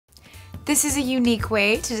This is a unique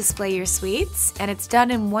way to display your sweets, and it's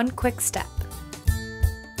done in one quick step.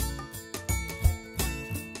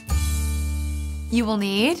 You will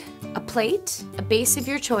need a plate, a base of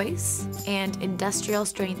your choice, and industrial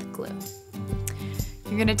strength glue.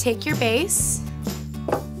 You're gonna take your base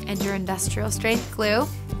and your industrial strength glue,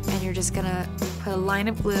 and you're just gonna put a line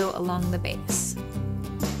of glue along the base.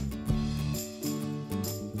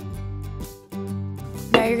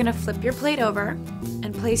 Now you're gonna flip your plate over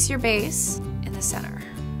and place your base in the center.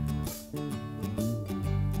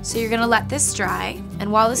 So you're gonna let this dry,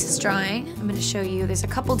 and while this is drying, I'm gonna show you, there's a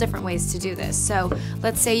couple different ways to do this. So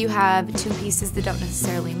let's say you have two pieces that don't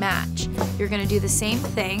necessarily match. You're gonna do the same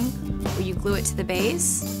thing where you glue it to the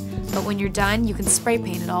base, but when you're done, you can spray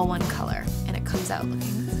paint it all one color, and it comes out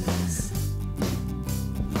looking like this.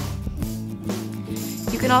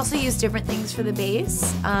 You can also use different things for the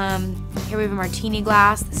base. Here we have a martini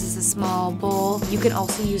glass. This is a small bowl. You can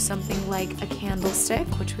also use something like a candlestick,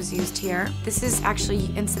 which was used here. This is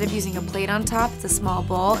actually, instead of using a plate on top, it's a small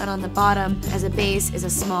bowl, and on the bottom as a base is a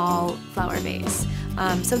small flower vase.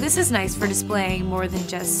 So this is nice for displaying more than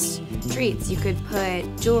just treats. You could put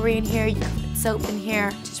jewelry in here, you could put soap in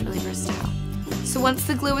here, just really versatile. So once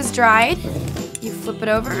the glue is dried, you flip it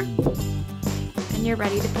over, and you're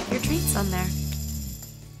ready to put your treats on there.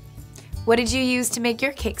 What did you use to make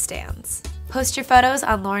your cake stands? Post your photos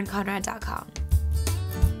on laurenconrad.com.